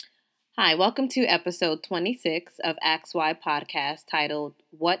Hi, welcome to episode 26 of Ask Why podcast titled,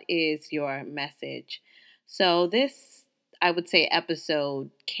 What is Your Message? So, this, I would say,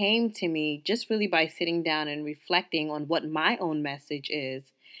 episode came to me just really by sitting down and reflecting on what my own message is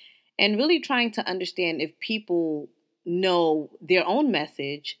and really trying to understand if people know their own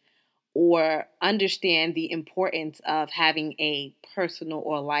message or understand the importance of having a personal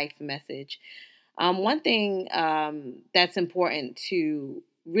or life message. One thing that's important to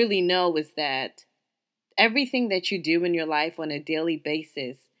really know is that everything that you do in your life on a daily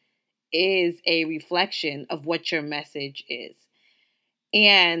basis is a reflection of what your message is.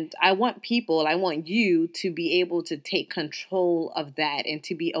 And I want you to be able to take control of that and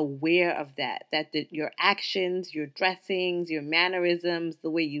to be aware of that your actions, your dressings, your mannerisms, the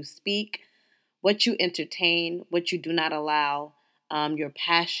way you speak, what you entertain, what you do not allow, your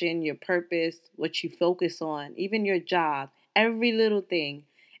passion, your purpose, what you focus on, even your job, every little thing,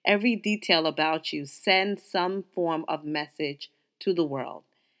 every detail about you sends some form of message to the world.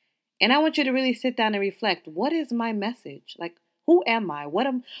 And I want you to really sit down and reflect, what is my message? Like, who am I?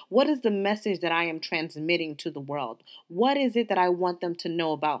 What is the message that I am transmitting to the world? What is it that I want them to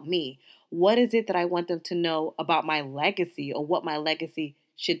know about me? What is it that I want them to know about my legacy or what my legacy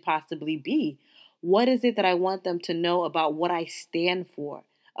should possibly be? What is it that I want them to know about what I stand for,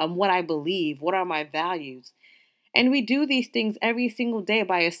 what I believe, what are my values? And we do these things every single day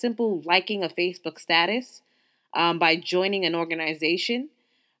by a simple liking a Facebook status, by joining an organization,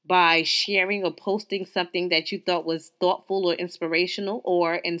 by sharing or posting something that you thought was thoughtful or inspirational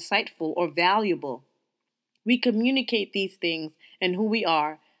or insightful or valuable. We communicate these things and who we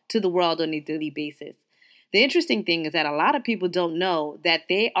are to the world on a daily basis. The interesting thing is that a lot of people don't know that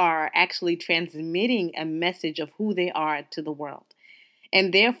they are actually transmitting a message of who they are to the world.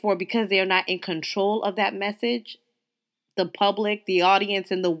 And therefore, because they are not in control of that message, the public, the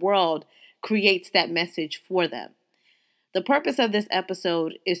audience, and the world creates that message for them. The purpose of this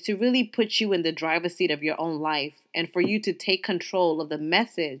episode is to really put you in the driver's seat of your own life and for you to take control of the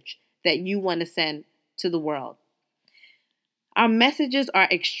message that you want to send to the world. Our messages are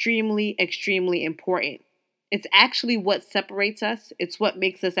extremely, extremely important. It's actually what separates us, it's what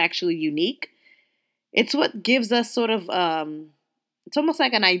makes us actually unique. It's what gives us sort of, it's almost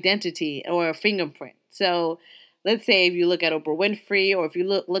like an identity or a fingerprint. So let's say if you look at Oprah Winfrey or if you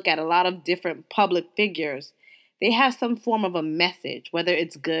look at a lot of different public figures, they have some form of a message, whether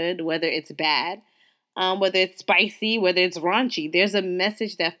it's good, whether it's bad, whether it's spicy, whether it's raunchy. There's a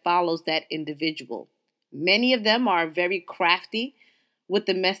message that follows that individual. Many of them are very crafty with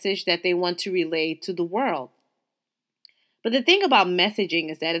the message that they want to relay to the world. But the thing about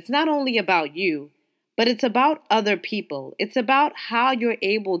messaging is that it's not only about you, but it's about other people. It's about how you're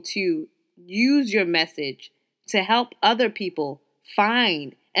able to use your message to help other people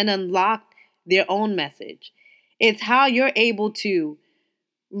find and unlock their own message. It's how you're able to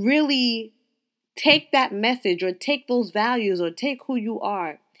really take that message or take those values or take who you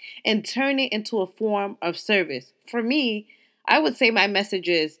are and turn it into a form of service. For me, I would say my message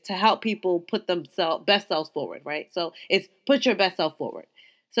is to help people put themselves best selves forward, right? So it's put your best self forward.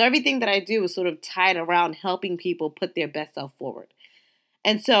 So everything that I do is sort of tied around helping people put their best self forward.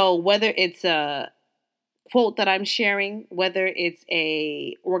 And so whether it's a quote that I'm sharing, whether it's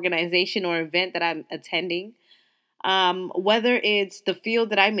a organization or event that I'm attending, whether it's the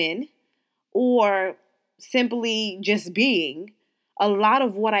field that I'm in, or simply just being, a lot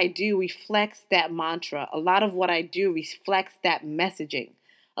of what I do reflects that mantra. A lot of what I do reflects that messaging.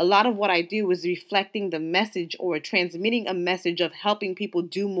 A lot of what I do is reflecting the message or transmitting a message of helping people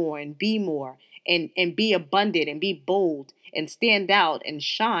do more and be abundant and be bold and stand out and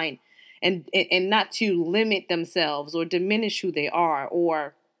shine and not to limit themselves or diminish who they are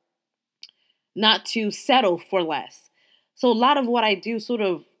or not to settle for less. So a lot of what I do sort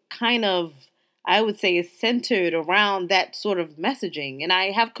of kind of I would say is centered around that sort of messaging and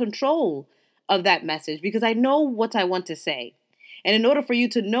I have control of that message because I know what I want to say. And in order for you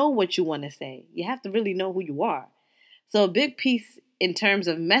to know what you want to say, you have to really know who you are. So a big piece in terms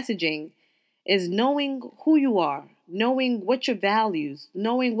of messaging is knowing who you are, knowing what your values,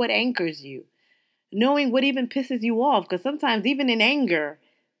 knowing what anchors you, knowing what even pisses you off. Because sometimes, even in anger,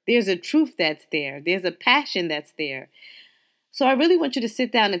 there's a truth that's there, there's a passion that's there. So I really want you to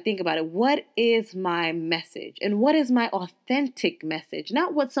sit down and think about it. What is my message? And what is my authentic message?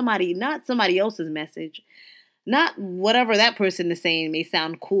 Not somebody else's message. Not whatever that person is saying may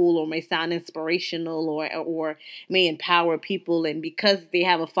sound cool or may sound inspirational or may empower people and because they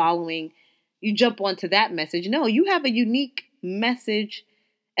have a following, you jump onto that message. No, you have a unique message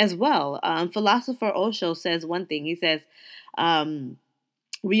as well. Philosopher Osho says one thing. He says, um,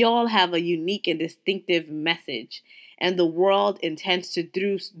 We all have a unique and distinctive message, and the world intends to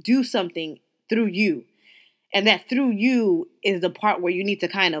do something through you. And that through you is the part where you need to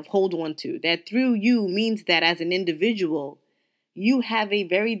kind of hold on to. That through you means that as an individual, you have a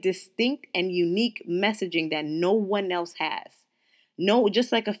very distinct and unique messaging that no one else has. No,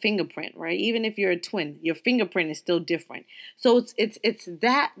 just like a fingerprint, right? Even if you're a twin, your fingerprint is still different. So it's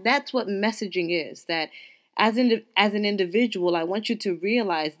that's what messaging is. That as an individual, I want you to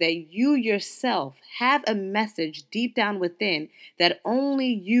realize that you yourself have a message deep down within that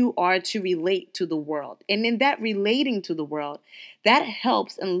only you are to relate to the world. And in that relating to the world, that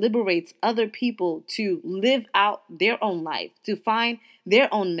helps and liberates other people to live out their own life, to find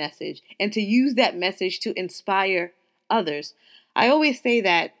their own message, and to use that message to inspire others. I always say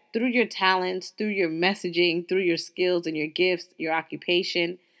that through your talents, through your messaging, through your skills and your gifts, your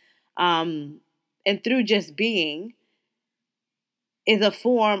occupation, um, and through just being, is a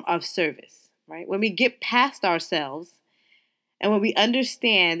form of service, right? When we get past ourselves and when we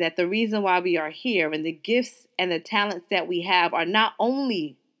understand that the reason why we are here and the gifts and the talents that we have are not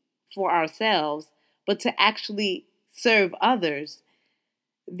only for ourselves, but to actually serve others,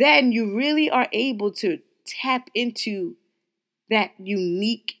 then you really are able to tap into that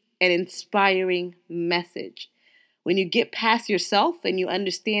unique and inspiring message. When you get past yourself and you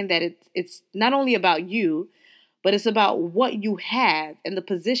understand that it's not only about you, but it's about what you have and the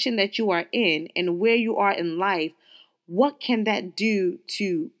position that you are in and where you are in life, what can that do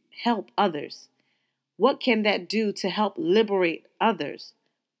to help others? What can that do to help liberate others?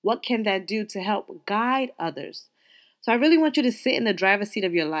 What can that do to help guide others? So I really want you to sit in the driver's seat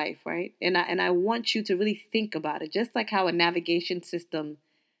of your life, right? And I want you to really think about it, just like how a navigation system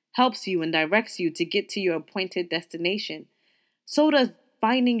helps you and directs you to get to your appointed destination. So does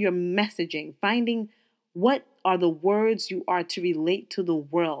finding your messaging, finding what are the words you are to relate to the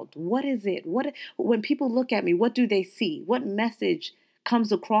world. What is it? What when people look at me, what do they see? What message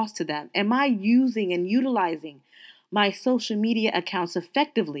comes across to them? Am I using and utilizing my social media accounts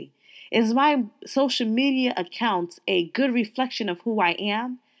effectively? Is my social media accounts a good reflection of who I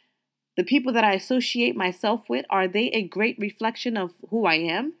am? The people that I associate myself with, are they a great reflection of who I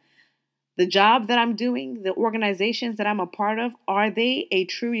am? The job that I'm doing, the organizations that I'm a part of, are they a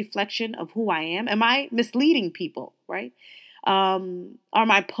true reflection of who I am? Am I misleading people, right? Are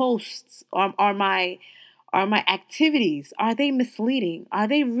my posts, are my activities, are they misleading? Are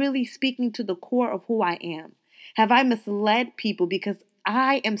they really speaking to the core of who I am? Have I misled people because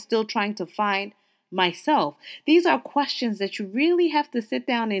I am still trying to find myself? These are questions that you really have to sit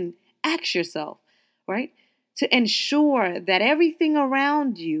down and ask yourself, right? To ensure that everything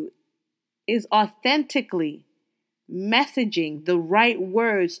around you is authentically messaging the right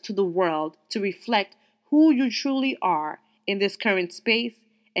words to the world to reflect who you truly are in this current space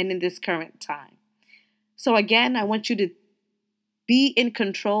and in this current time. So, again, I want you to be in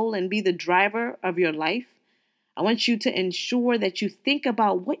control and be the driver of your life. I want you to ensure that you think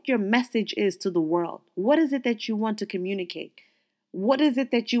about what your message is to the world. What is it that you want to communicate? What is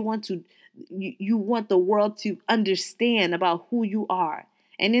it that you want the world to understand about who you are?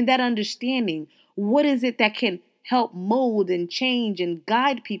 And in that understanding, what is it that can help mold and change and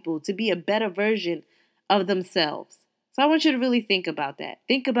guide people to be a better version of themselves? So I want you to really think about that.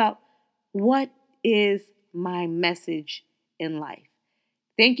 Think about, what is my message in life?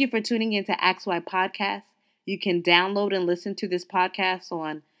 Thank you for tuning into Ask Why Podcast. You can download and listen to this podcast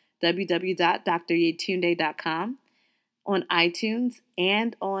on www.dryetunde.com, on iTunes,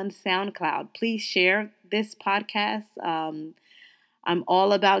 and on SoundCloud. Please share this podcast. I'm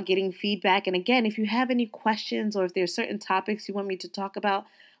all about getting feedback. And again, if you have any questions or if there's certain topics you want me to talk about,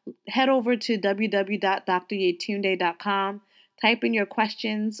 head over to www.dryetunde.com. Type in your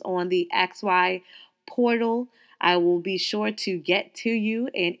questions on the XY portal. I will be sure to get to you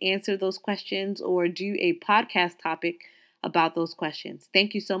and answer those questions or do a podcast topic about those questions.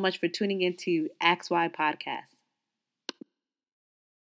 Thank you so much for tuning into XY Podcast.